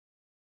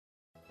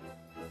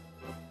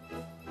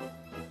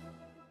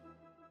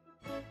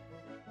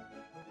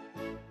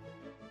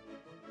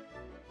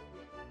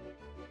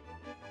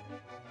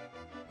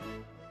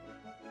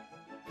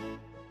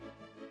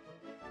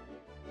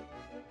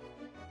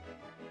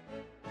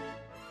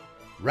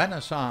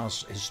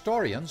Renaissance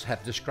historians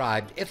have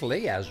described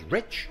Italy as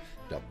rich,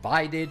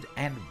 divided,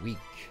 and weak.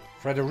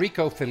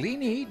 Federico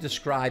Fellini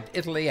described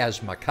Italy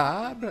as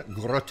macabre,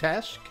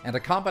 grotesque, and a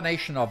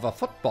combination of a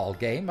football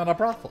game and a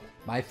brothel.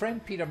 My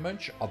friend Peter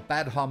Munch of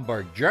Bad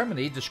Homburg,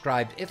 Germany,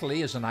 described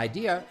Italy as an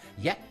idea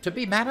yet to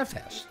be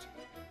manifest.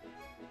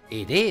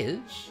 It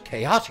is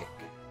chaotic.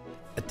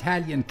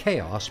 Italian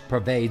chaos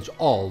pervades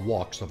all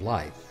walks of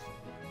life.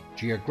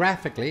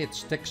 Geographically, it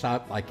sticks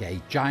out like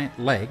a giant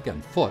leg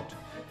and foot,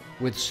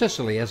 with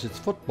Sicily as its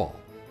football.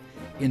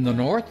 In the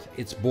north,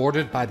 it's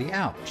bordered by the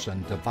Alps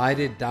and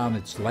divided down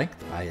its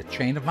length by a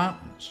chain of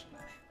mountains.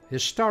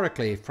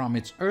 Historically, from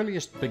its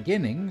earliest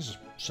beginnings,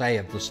 say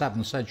of the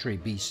 7th century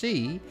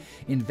BC,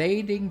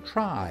 invading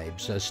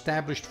tribes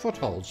established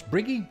footholds,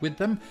 bringing with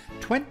them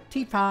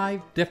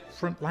 25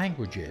 different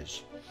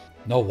languages.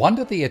 No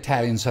wonder the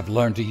Italians have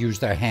learned to use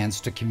their hands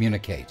to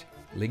communicate.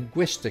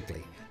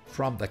 Linguistically,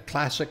 from the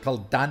classical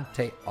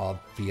Dante of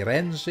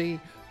Firenze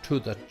to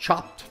the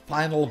chopped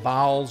final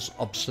vowels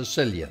of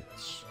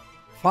Sicilians.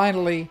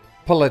 Finally,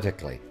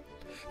 politically,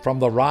 from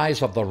the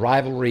rise of the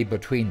rivalry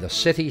between the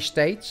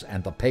city-states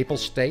and the papal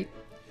state,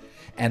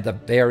 and the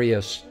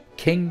various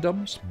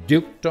kingdoms,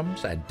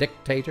 dukedoms, and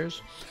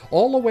dictators,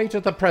 all the way to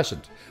the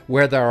present,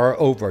 where there are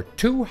over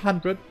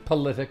 200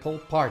 political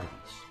parties.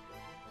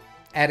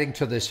 Adding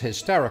to this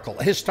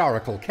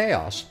historical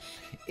chaos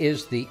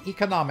is the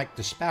economic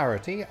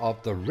disparity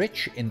of the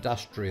rich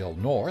industrial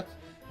north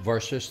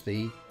versus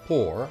the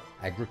poor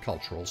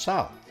agricultural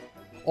south.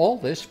 All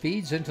this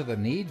feeds into the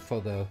need for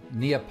the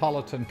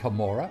Neapolitan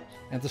Camorra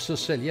and the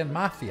Sicilian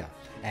Mafia,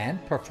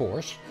 and,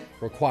 perforce,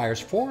 requires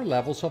 4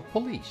 levels of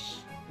police.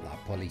 La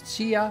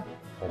Polizia,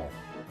 or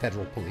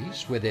federal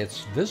police, with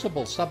its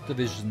visible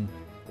subdivision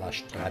La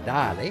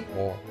Stradale,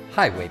 or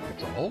highway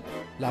patrol.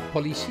 La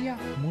Polizia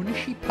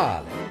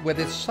Municipale, with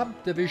its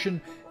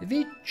subdivision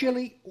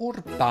Vigili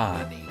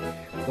Urbani,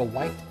 the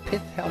white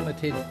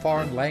pith-helmeted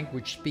foreign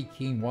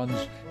language-speaking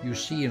ones you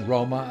see in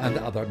Roma and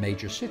other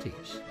major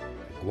cities.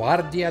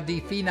 Guardia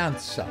di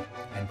Finanza,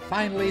 and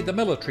finally the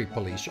military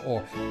police,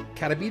 or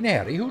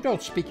Carabinieri, who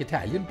don't speak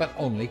Italian but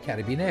only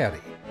Carabinieri.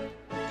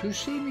 To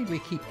seemingly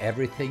keep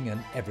everything and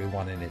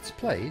everyone in its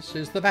place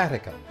is the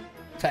Vatican.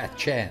 Fat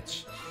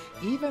chance.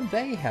 Even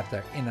they have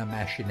their inner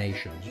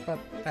machinations, but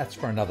that's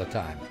for another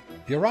time.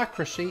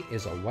 Bureaucracy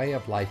is a way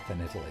of life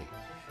in Italy,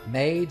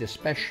 made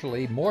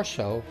especially more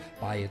so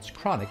by its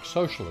chronic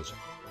socialism.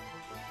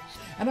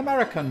 An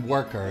American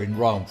worker in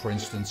Rome, for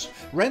instance,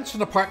 rents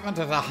an apartment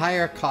at a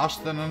higher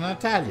cost than an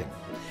Italian.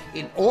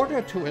 In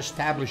order to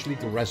establish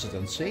legal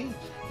residency,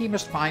 he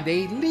must find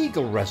a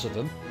legal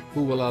resident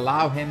who will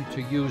allow him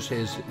to use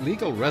his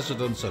legal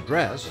residence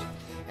address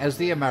as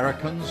the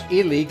American's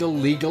illegal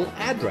legal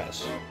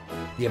address.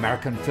 The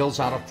American fills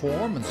out a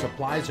form and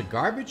supplies a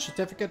garbage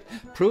certificate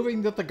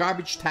proving that the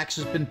garbage tax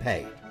has been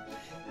paid.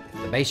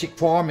 If the basic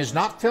form is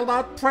not filled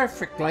out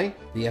perfectly,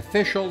 the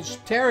officials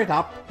tear it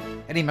up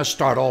and he must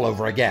start all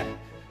over again.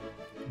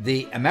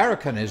 The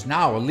American is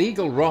now a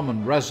legal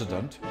Roman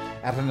resident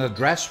at an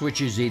address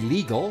which is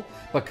illegal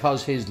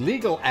because his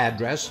legal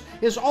address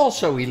is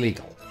also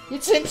illegal.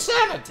 It's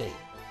insanity!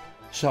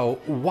 So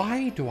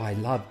why do I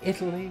love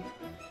Italy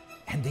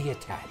and the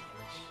Italians?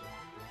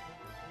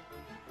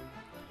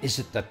 Is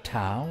it the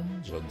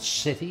towns and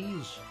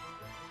cities,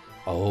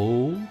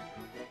 old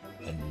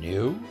and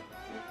new?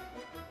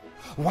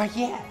 Why,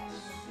 yes.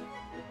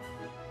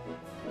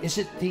 Is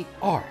it the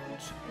art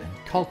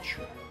and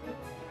culture?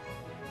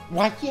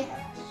 Why, yes.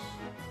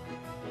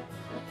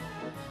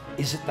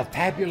 Is it the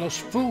fabulous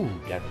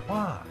food and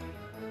wine?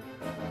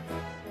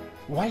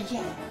 Why,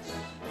 yes.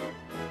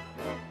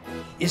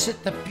 Is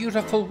it the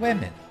beautiful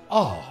women?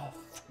 Of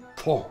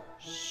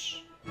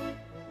course.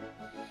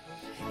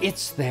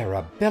 It's their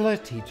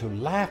ability to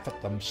laugh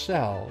at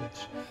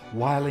themselves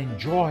while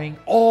enjoying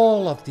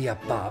all of the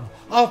above.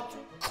 Of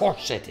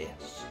course it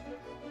is.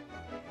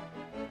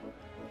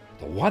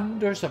 The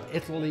wonders of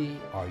Italy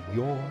are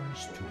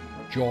yours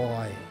to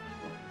enjoy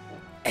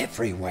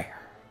everywhere.